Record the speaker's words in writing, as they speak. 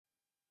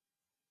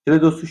चलिए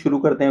दोस्तों शुरू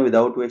करते हैं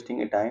without wasting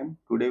a time.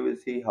 Today we'll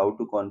see how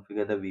to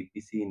configure the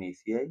VPC in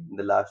ACI. In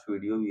the last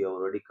video we have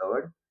already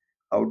covered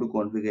how to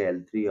configure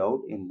L3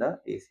 out in the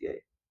ACI.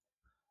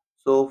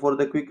 So for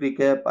the quick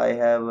recap, I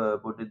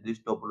have put it this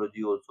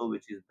topology also,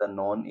 which is the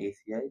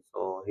non-ACI.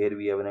 So here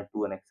we have a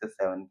two Nexus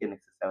 7K,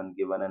 Nexus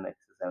 7K1 and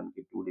Nexus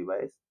 7K2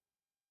 device.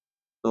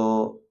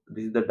 So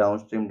this is the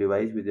downstream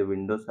device with a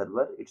Windows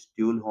server. It's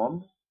dual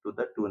homed to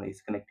the two.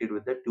 It's connected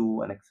with the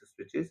two Nexus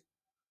switches.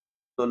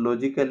 So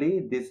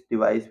logically, this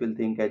device will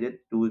think as a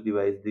two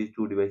device, these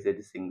two devices as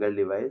a single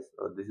device.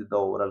 So this is the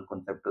overall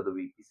concept of the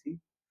VPC.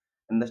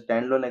 In the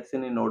standalone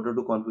action, in order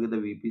to configure the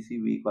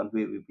VPC, we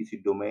configure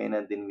VPC domain,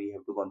 and then we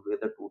have to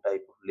configure the two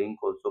type of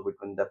link also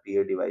between the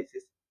peer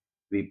devices,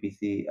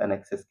 VPC and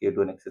XSK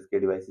to an XSK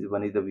devices.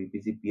 One is the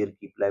VPC peer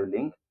keep live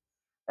link,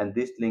 and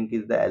this link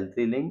is the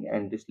L3 link,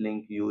 and this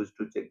link used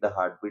to check the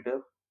heartbeat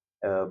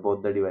of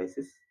both the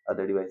devices,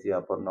 other devices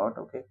up or not.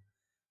 Okay.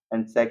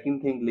 And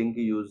second link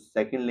you use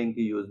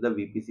the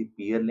VPC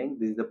peer link.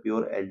 This is the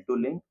pure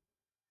L2 link,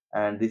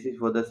 and this is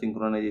for the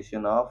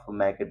synchronization of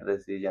MAC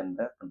addresses and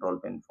the control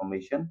plane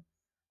information.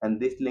 And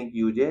this link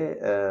use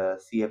a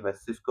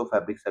CFS, Cisco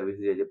Fabric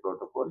Services as a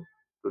protocol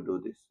to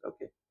do this.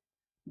 Okay,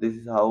 this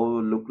is how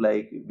look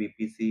like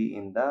VPC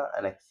in the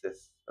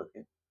annexes.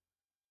 Okay,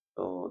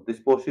 so this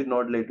post is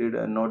not related.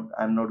 Not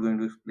I'm not going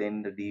to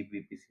explain the deep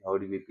VPC, how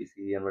the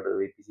VPC and what are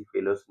the VPC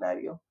failure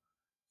scenario.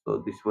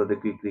 So this was the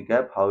quick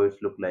recap how it's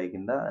look like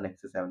in the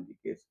Nexus 70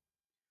 case.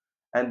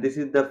 And this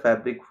is the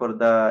fabric for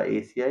the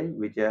ACI,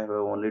 which I have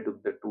only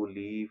took the two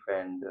leaf,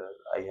 and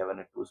I have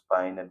a two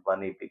spine and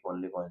one epic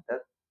only pointer.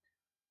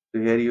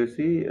 So here you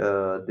see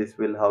this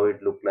will how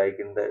it look like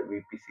in the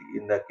VPC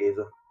in the case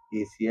of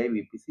ACI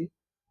VPC.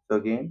 So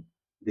again,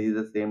 this is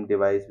the same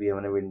device. We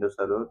have a Windows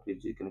server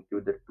which is connected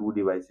with the two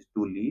devices,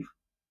 two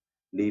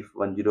leaf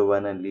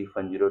 101 and leaf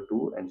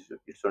 102, and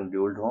it's on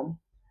dual home.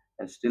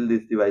 And still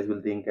this device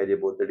will think as a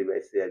both the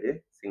devices as a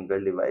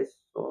single device.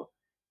 So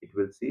it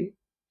will see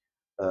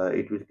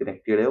it will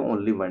connected to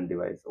only one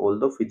device,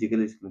 although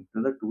physically it's connected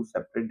to the two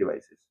separate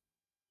devices.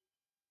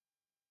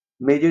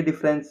 Major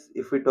difference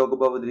if we talk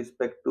about with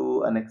respect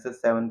to an Nexus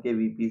 7K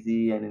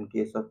VPC and in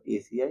case of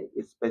ACI,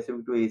 it's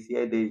specific to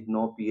ACI. There is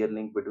no peer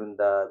link between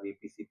the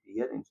VPC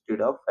peer.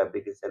 Instead of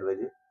fabric itself as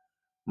a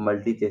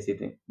multi-chassis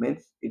link.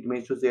 Means it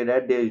means to say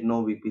that there is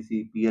no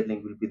VPC peer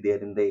link will be there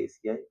in the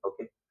ACI.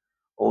 Okay,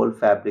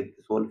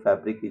 this whole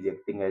fabric is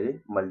acting as a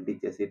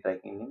multi-chassis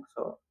tracking link.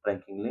 So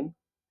tracking link.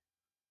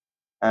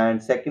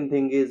 And second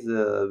thing is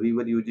we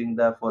were using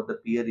the for the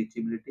peer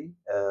reachability.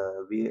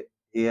 We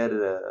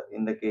here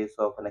in the case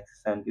of an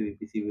XS70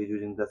 VPC, we're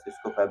using the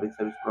Cisco Fabric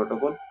Service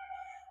Protocol.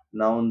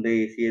 Now in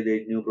the ACA, there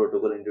is new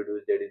protocol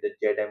introduced, that is the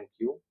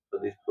ZMQ. So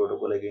this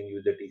protocol again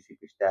use the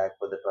TCP stack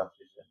for the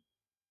transmission.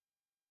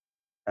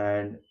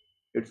 And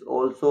it's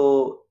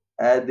also,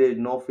 as there is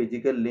no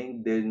physical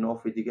link, there is no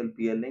physical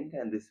peer link,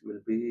 and this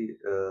will be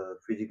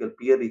physical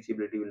peer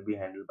reachability will be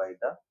handled by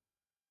the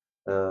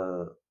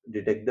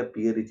detect the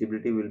peer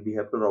reachability will be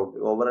have to route.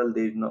 Overall,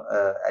 there is no,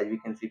 as we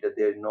can see that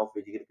there is no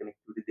physical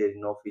connectivity, there is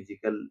no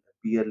physical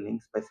peer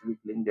link, specific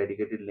link,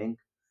 dedicated link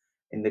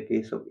in the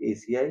case of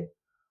ACI.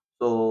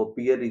 So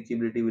peer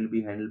reachability will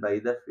be handled by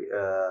the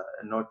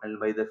not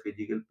handled by the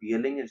physical peer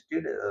link.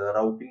 Instead,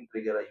 routing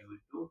trigger are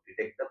used to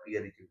detect the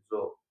peer reachability.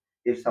 So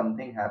if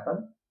something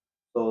happen,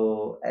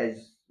 so as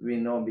we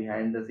know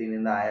behind the scene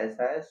in the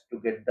ISIS to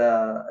get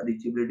the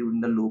reachability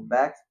in the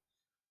loopbacks,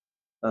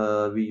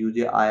 we use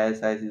a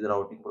ISIS is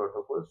routing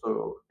protocol.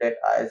 So that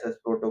ISIS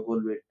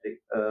protocol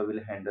will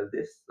handle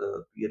this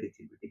peer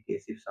reachability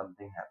case if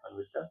something happen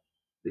with the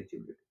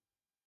reachability.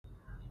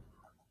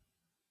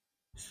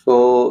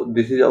 So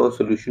this is our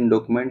solution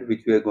document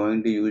which we are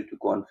going to use to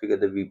configure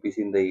the VPC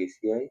in the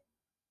ACI.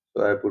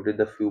 So I put it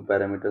the few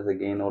parameters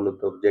again, all of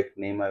the object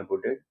name I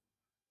put it.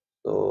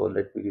 So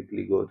let me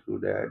quickly go through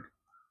that.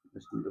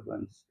 Just give me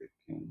 1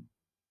 second.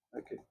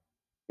 Okay,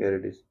 here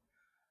it is.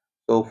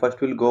 So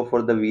first we'll go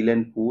for the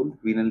VLAN pool.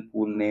 VLAN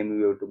pool name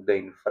we have took the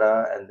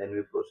infra, and then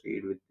we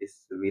proceed with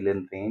this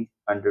VLAN range.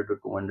 100 to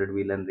 200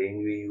 VLAN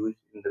range we use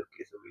in the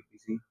case of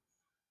VPC.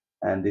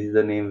 And this is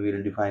the name we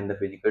will define the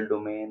physical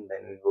domain.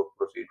 Then we go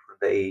proceed for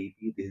the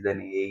AEP. This is the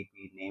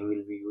AEP name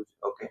will be used.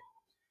 Okay.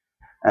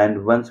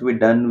 And once we're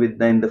done with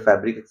the in the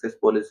fabric access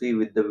policy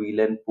with the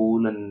VLAN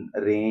pool and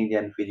range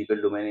and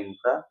physical domain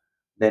infra,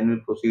 then we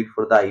proceed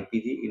for the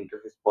IPG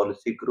interface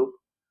policy group.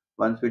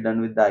 Once we're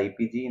done with the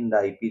IPG, in the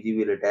IPG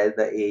we'll attach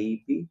the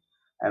AEP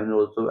and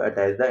we'll also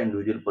attach the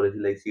individual policy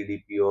like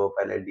CDPO,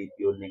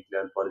 LLDPO, link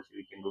level policy.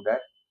 We can do that.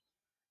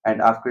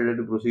 And after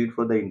that, we proceed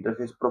for the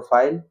interface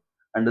profile.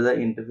 Under the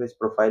interface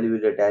profile, we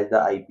will attach the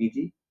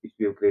IPG which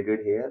we have created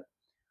here.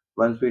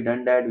 Once we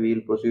done that, we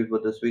will proceed for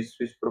the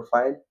switch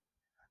profile.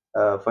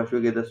 First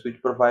we get the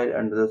switch profile.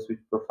 Under the switch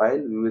profile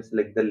we will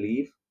select the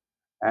leaf,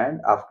 and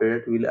after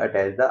that we will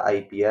attach the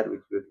IPR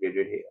which we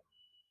created here.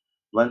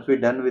 Once we're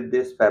done with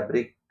this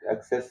fabric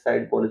access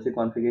side policy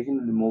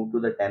configuration, we move to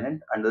the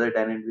tenant. Under the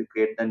tenant we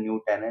create the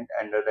new tenant.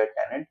 Under that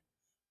tenant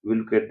we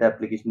will create the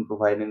application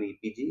profile in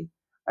EPG.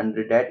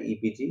 Under that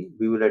EPG,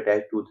 we will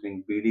attach two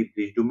things: BD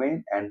bridge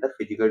domain and the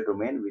physical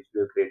domain which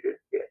we have created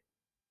here.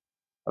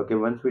 Okay,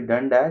 once we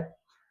done that,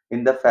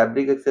 in the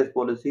fabric access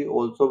policy,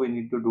 also we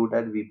need to do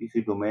that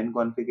VPC domain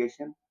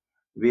configuration.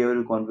 We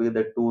will configure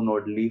the two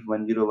node leaf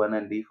 101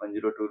 and leaf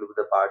 102 to be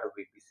the part of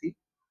VPC,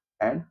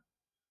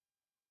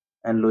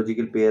 and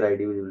logical pair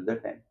ID will be the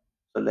 10.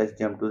 So let's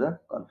jump to the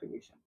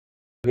configuration.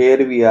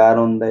 Here we are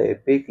on the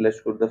epic.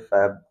 Let's go to the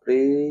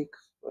fabric.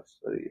 Oh,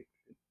 sorry,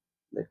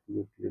 let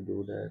me quickly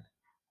do that.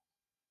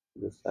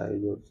 The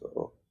size also.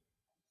 Oh,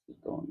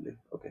 it's only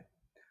okay.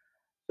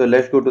 So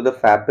let's go to the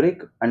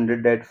fabric.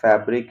 Under that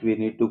fabric, we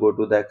need to go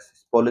to the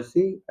access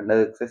policy.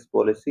 Under access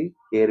policy,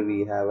 here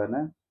we have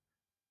an.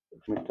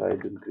 Let me try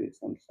to increase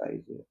some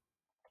size here.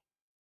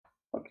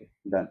 Okay,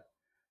 done.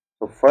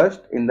 So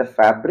first in the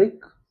fabric,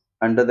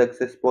 under the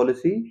access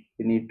policy,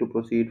 we need to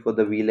proceed for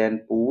the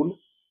VLAN pool.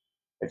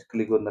 Let's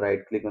click on the right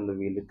click on the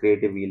VLAN,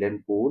 create a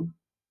VLAN pool.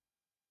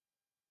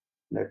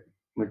 Let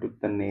me took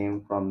the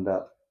name from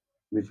the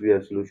which we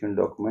have solution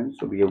document.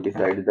 So we have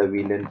decided the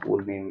VLAN pool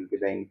name will be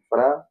the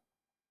infra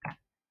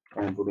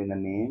and put in the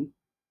name.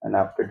 And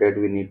after that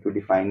we need to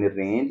define a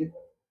range.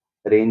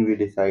 Range we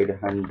decide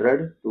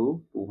 100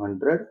 to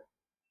 200.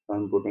 So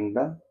I'm putting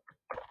the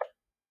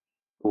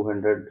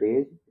 200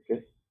 range.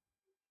 Okay,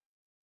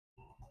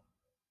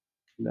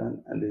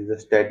 done. And this is the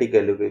static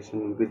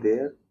allocation will be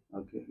there.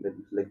 Okay, let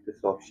me select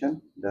this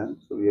option. Done.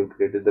 So we have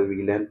created the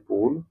VLAN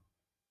pool.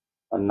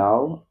 And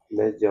now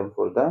let's jump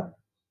for the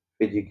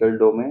physical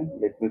domain.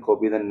 Let me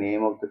copy the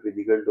name of the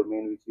physical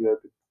domain which you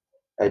have to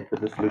add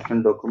to the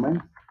solution document.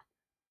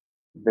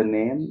 The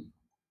name.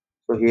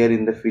 So here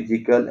in the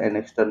physical and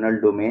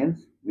external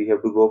domains, we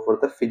have to go for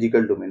the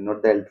physical domain,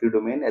 not the L3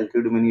 domain.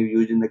 L3 domain you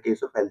use in the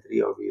case of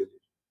L3 or we use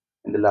it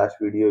in the last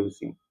video you've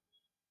seen.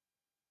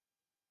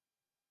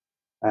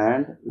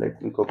 And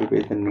let me copy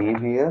paste the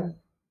name here.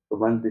 So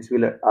once this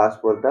will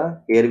ask for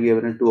the, here we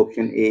have two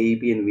options,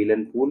 AEP and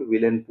VLAN pool.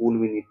 VLAN pool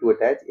we need to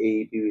attach,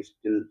 AEP we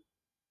still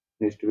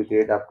needs to be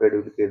created.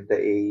 After we create the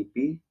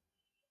AEP.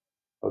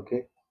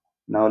 Okay,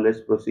 now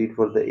let's proceed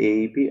for the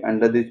AEP.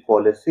 Under these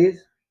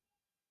policies,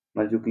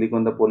 once you click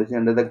on the policy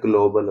under the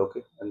global,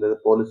 okay, under the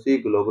policy,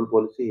 global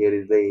policy, here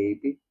is the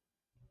AEP.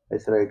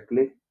 Let's right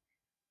click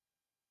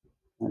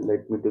and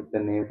let me take the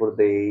name for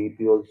the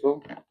AEP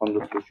also from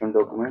the solution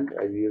document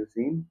as you have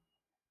seen.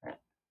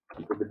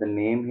 Put the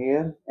name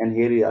here, and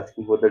here is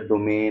asking for the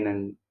domain,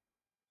 and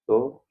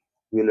so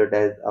we'll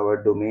attach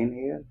our domain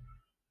here.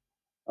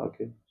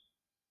 Okay,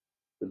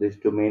 so this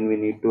domain we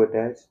need to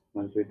attach.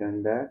 Once we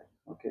done that,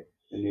 okay,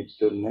 we need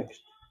to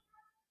next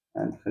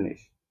and finish.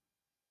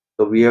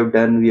 So we have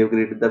done, we have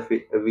created the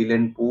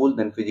VLAN pool,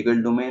 then physical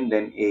domain,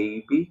 then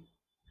AEP.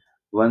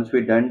 Once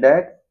we done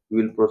that,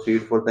 we will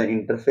proceed for the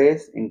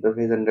interface.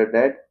 Interface under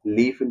that,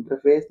 leaf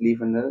interface,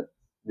 leaf under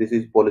this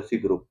is policy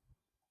group.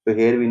 So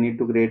here we need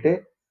to create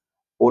a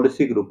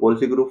policy group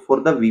for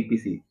the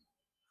VPC.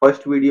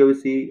 First video we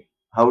see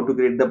how to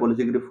create the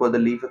policy group for the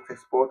leaf access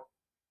port.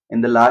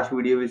 In the last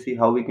video we see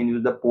how we can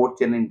use the port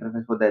channel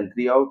interface for the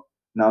L3 out.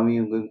 Now we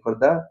are going for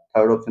the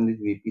third option,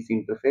 is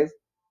VPC interface.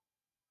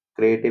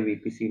 Create a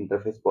VPC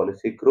interface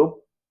policy group.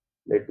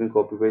 Let me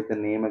copy paste the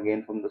name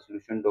again from the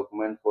solution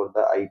document for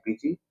the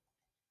IPG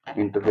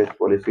interface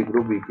policy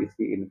group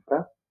VPC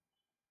infra.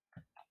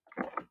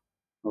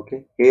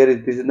 Okay, here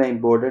is this is the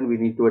important, we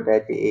need to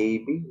attach a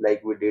AEP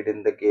like we did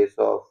in the case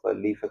of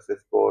leaf access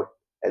port,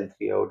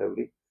 L3 out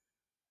every.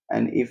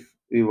 And if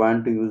we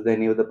want to use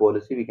any of the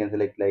policy, we can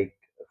select like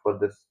for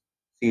this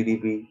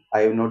CDP. I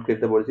have not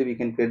created the policy, we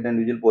can create the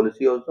individual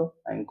policy also.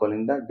 I am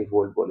calling the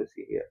default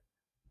policy here.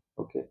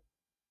 Okay,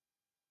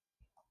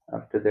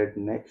 after that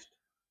next,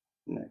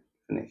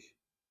 finish.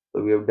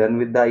 So we have done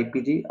with the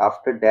IPG.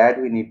 After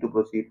that we need to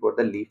proceed for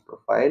the leaf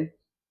profile.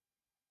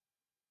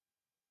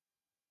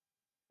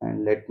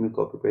 And let me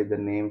copy paste the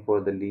name for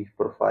the leaf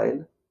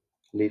profile,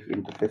 leaf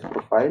interface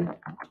profile.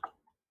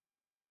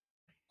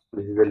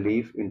 This is the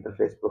leaf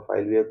interface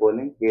profile we are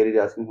calling. Here is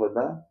asking for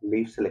the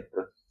leaf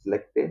selector.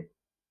 Select a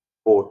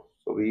port.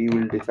 So we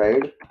will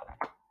decide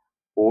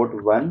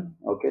port 1.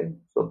 Okay.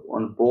 So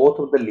on both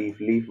of the leaf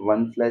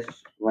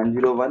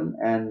 1/101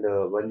 and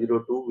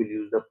 102, we'll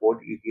use the port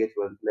ETH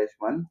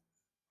 1/1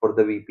 for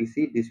the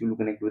VPC. This will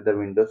connect with the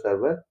Windows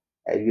server.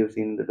 As you have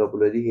seen the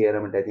topology, here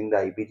I'm attaching the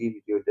IPG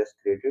which you have just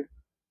created.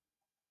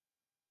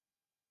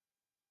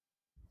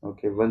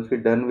 Okay, once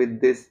we're done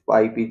with this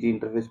IPG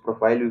interface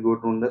profile, we go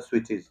to the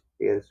switches.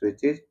 Here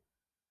switches.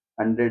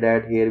 Under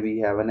that, here we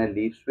have a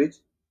leaf switch.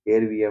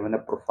 Here we have a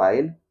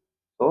profile.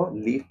 So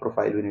leaf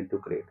profile we need to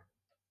create.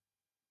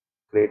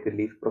 Create a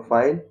leaf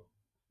profile.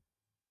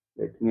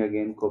 Let me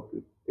again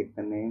copy, take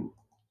the name.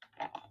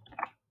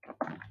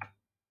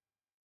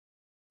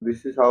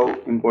 This is how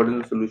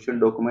important the solution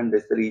document.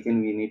 That's the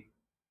reason we need.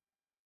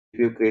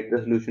 If you create the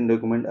solution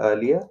document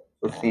earlier,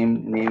 so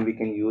same name we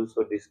can use.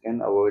 So this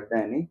can avoid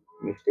any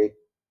mistake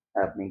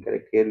happening.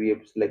 Correct. Here we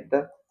have to select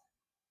the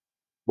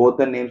both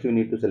the names we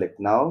need to select.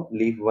 Now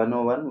leave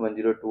 101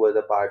 102 as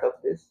a part of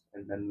this,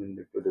 and then we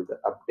need to do the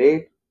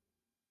update.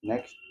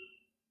 Next,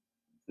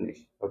 finish.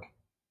 Okay,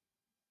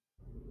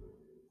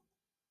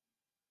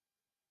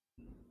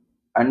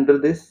 Under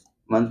this,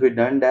 once we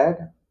done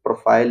that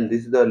profile,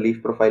 this is the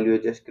leaf profile we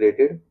just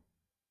created.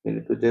 We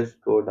need to just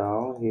go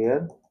down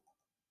here.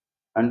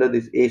 Under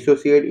this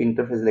associate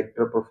interface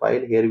lecture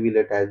profile, here we'll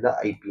attach the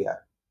IPR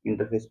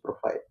interface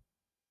profile.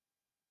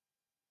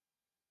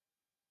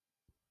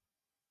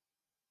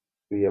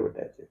 We have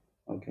attached it.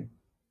 Okay.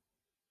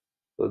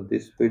 So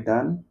this we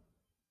done.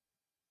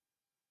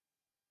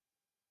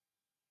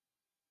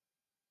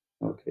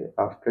 Okay.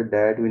 After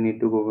that, we need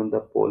to go on the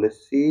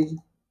policies.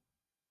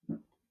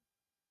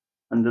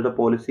 Under the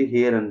policy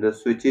here, under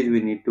switches,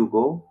 we need to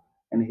go,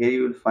 and here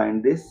you will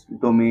find this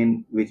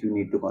domain which we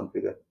need to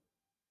configure.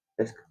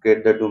 Let's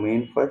get the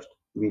domain first.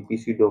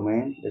 VPC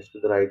domain. Let's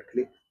do the right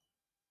click.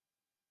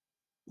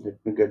 Let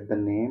me get the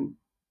name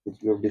which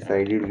we have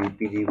decided,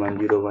 VPG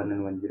 101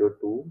 and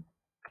 102.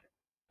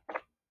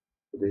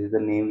 So this is the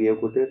name we have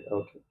put it.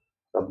 Okay.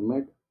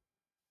 Submit.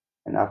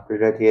 And after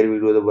that, here we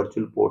do the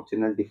virtual port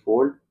channel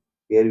default.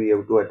 Here we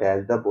have to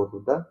attach the both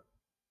of the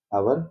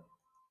our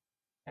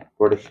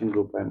production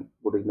group. I'm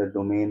putting the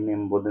domain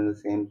name both in the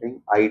same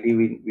thing. ID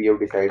we have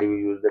decided we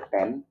use the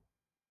 10.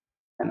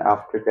 And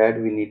after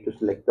that, we need to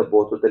select the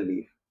both of the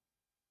leaf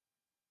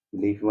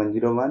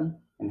 101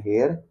 and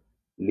here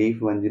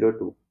leaf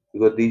 102,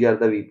 because these are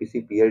the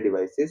VPC peer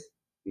devices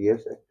we have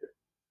selected.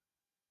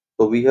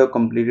 So we have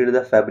completed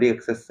the fabric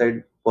access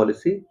side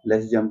policy.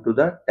 Let's jump to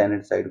the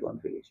tenant side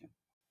configuration.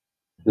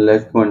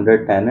 Let's go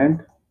under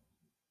tenant.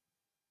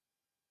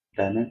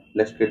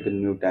 Let's get the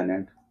new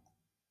tenant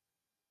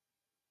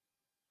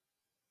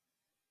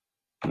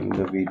in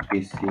the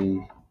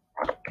VPC.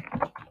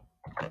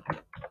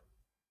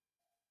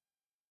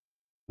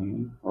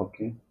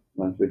 Okay.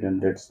 Once we done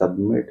that,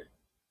 submit.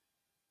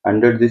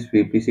 Under this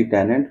VPC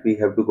tenant, we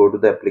have to go to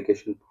the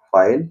application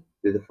profile.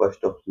 This is the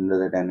first option under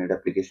the tenant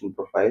application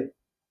profile.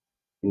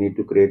 We need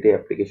to create a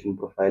application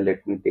profile.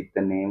 Let me take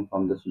the name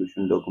from the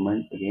solution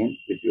document again,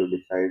 which you have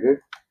decided.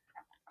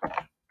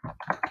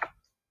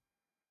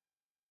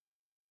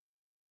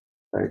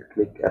 Right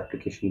click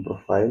application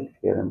profile.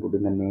 Here I'm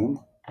putting the name.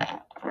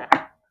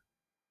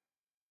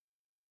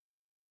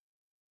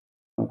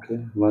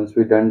 Okay, once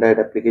we done that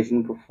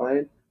application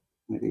profile,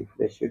 let me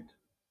refresh it.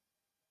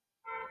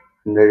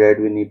 Under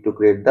that, we need to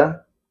create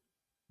the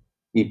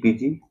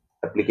EPG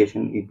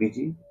application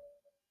EPG.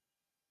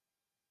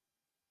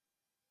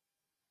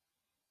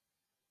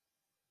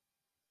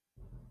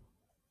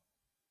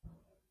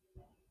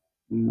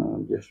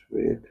 No, just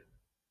wait.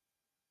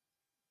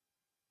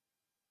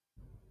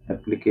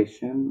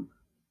 Application.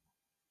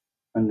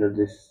 Under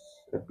this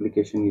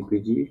application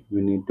EPG,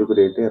 we need to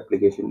create a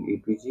application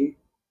EPG.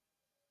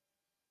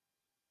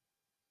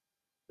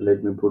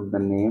 Let me put the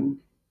name.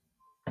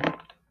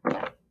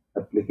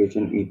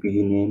 Application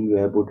EPG name we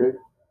have put it.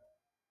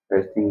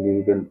 I think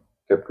we can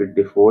kept it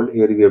default.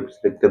 Here we have to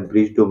select the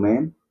bridge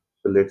domain.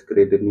 So let's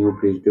create a new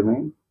bridge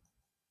domain.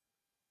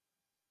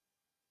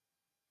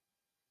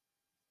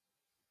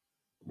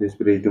 This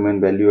bridge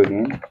domain value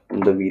again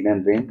from the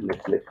VLAN range.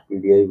 Let's select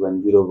PDI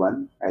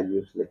 101 as we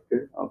have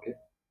selected. Okay.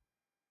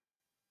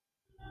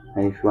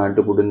 And if you want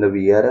to put in the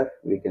VRF,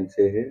 we can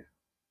say here.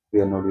 We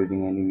are not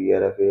using any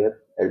VRF here.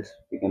 Else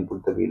we can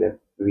put the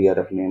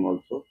VRF name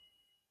also.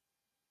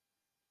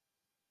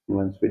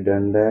 Once we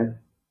done that,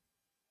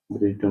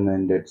 bridge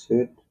domain, that's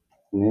it.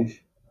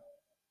 Finish.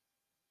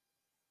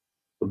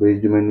 So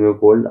bridge domain we have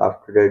called.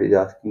 After that is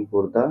asking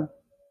for the,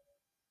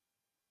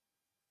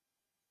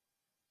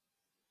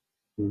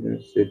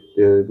 that's it.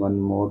 There is one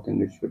more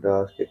thing it should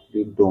ask,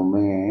 actually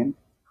domain.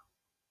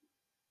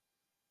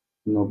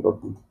 No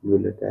problem, we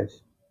will attach.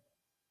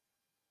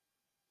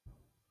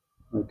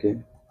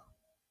 Okay.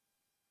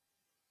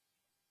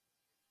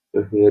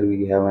 So here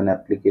we have an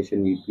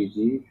application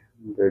EPG.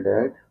 Under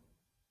that,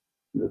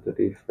 do the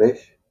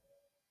refresh.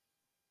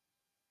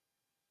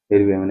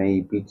 Here we have an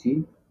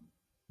EPG.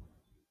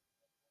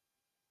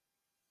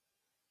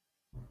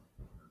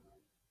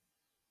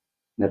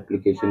 An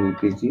application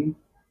EPG.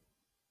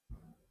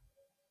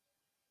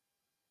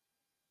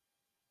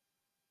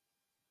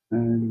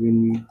 And we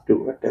need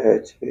to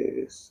attach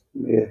this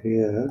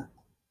here.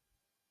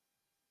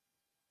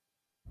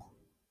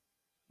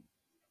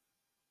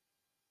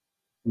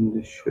 And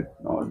this should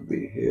not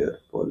be here.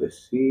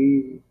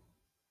 Policy.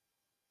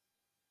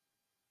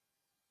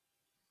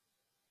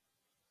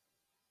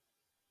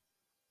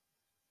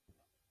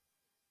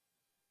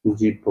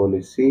 G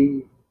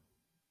policy.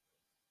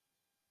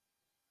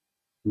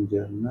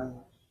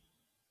 Journal.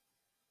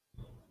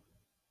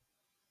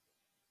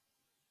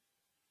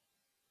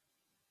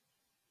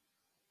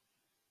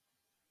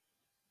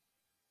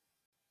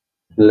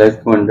 Let's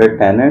go under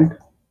tenant.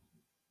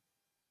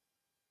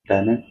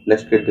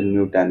 Let's get the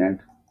new tenant.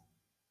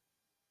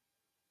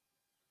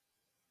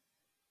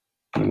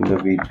 In the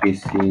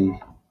VPC.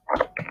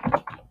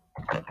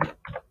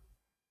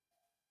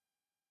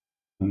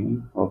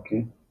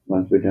 Okay.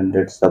 Once we done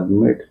that,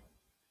 submit.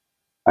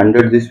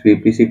 Under this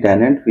VPC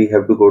tenant, we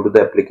have to go to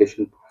the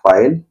application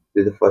profile.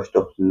 This is the first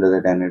option under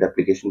the tenant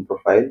application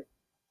profile.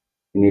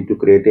 You need to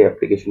create a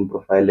application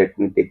profile. Let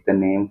me take the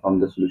name from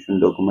the solution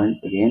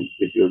document again,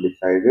 which you have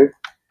decided.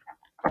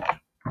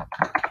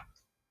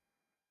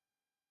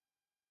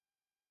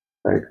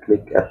 Right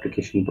click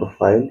application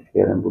profile.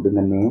 Here I'm putting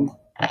the name.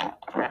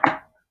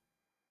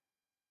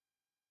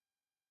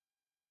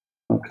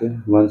 Okay,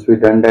 once we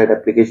done that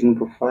application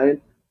profile,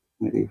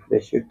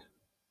 refresh it.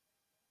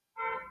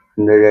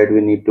 Under that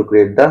we need to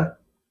create the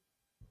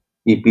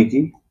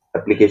EPG,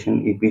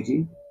 application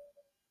EPG.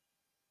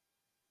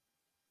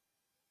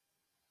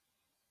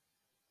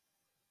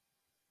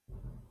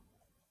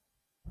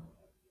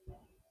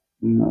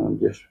 Now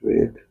just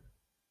wait.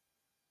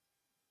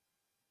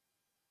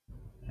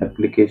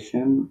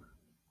 Application,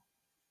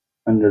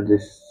 under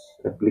this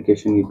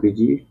application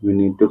EPG, we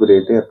need to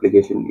create a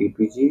application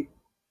EPG.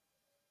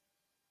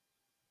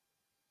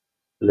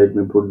 Let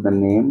me put the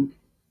name,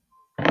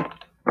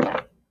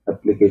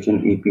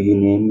 application EPG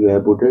name we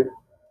have put it.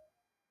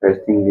 I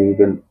think we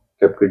can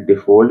kept it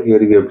default. Here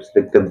we have to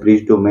select the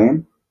bridge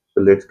domain.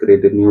 So let's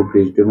create a new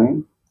bridge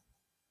domain.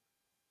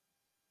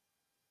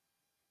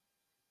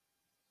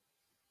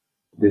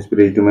 This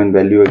bridge domain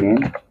value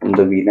again from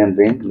the VLAN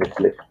range. Let's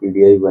select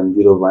PDI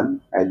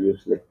 101 as you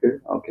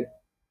selected. Okay.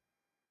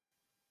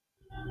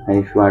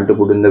 And if you want to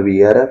put in the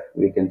VRF,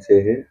 we can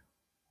say here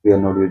we are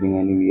not using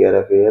any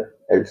VRF here.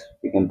 Else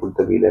we can put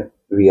the VLAN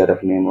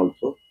VRF name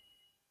also.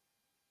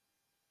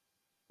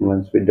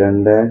 Once we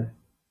done that,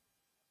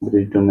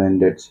 bridge domain,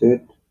 that's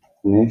it.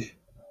 Finish.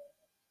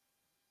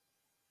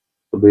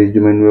 So bridge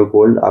domain we have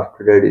called.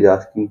 After that is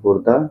asking for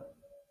the,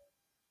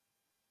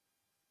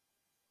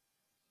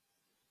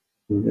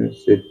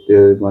 that's it.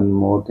 There is one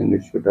more thing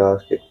it should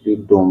ask, actually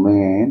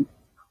domain.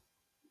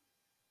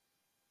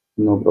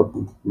 No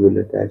problem, we'll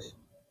attach.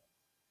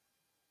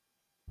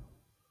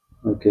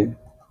 Okay.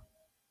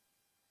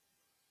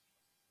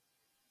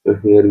 So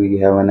here we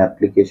have an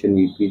application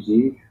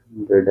EPG.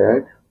 Under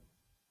that,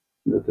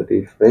 do the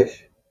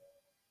refresh.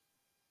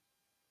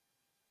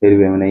 Here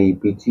we have an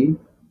EPG.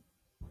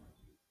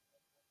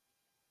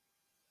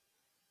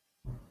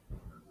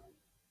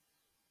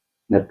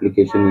 An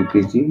application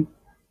EPG.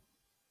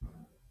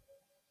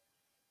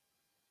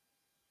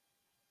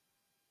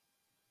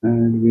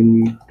 And we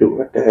need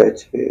to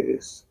attach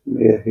his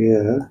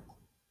here.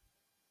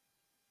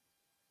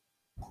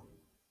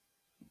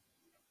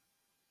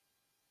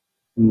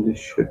 And this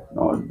should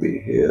not be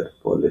here.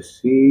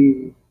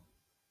 Policy.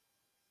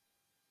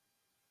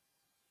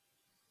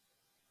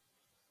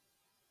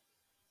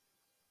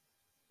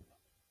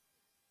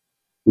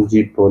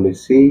 G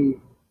policy.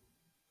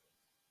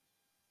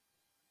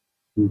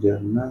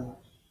 Journal.